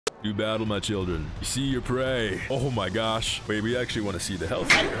Do battle, my children. You see your prey. Oh my gosh. Wait, we actually want to see the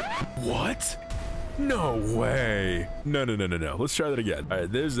health here. What? No way. No. Let's try that again. All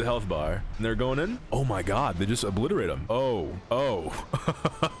right, there's the health bar. And they're going in. Oh my god, they just obliterate them. Oh.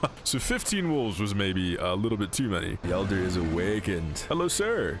 So 15 wolves was maybe a little bit too many. The elder is awakened. Hello,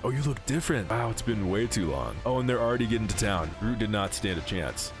 sir. Oh, you look different. Wow, it's been way too long. Oh, and they're already getting to town. Root did not stand a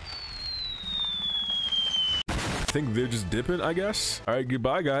chance. I think they're just dipping, I guess. All right,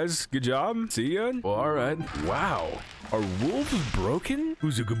 goodbye, guys. Good job. See ya. Well, all right. Wow. Are wolves broken?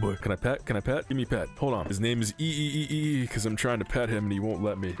 Who's a good boy? Can I pet? Can I pet? Give me pet. Hold on. His name is E because I'm trying to pet him and he won't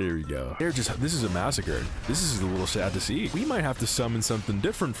let me. There we go. This is a massacre. This is a little sad to see. We might have to summon something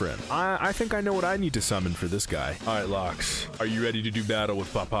different for him. I think I know what I need to summon for this guy. All right, Locks. Are you ready to do battle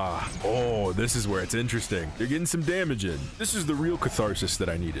with Papa? Oh, this is where it's interesting. You're getting some damage in. This is the real catharsis that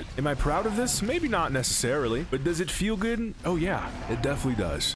I needed. Am I proud of this? Maybe not necessarily, but does it feel good? Oh yeah, it definitely does.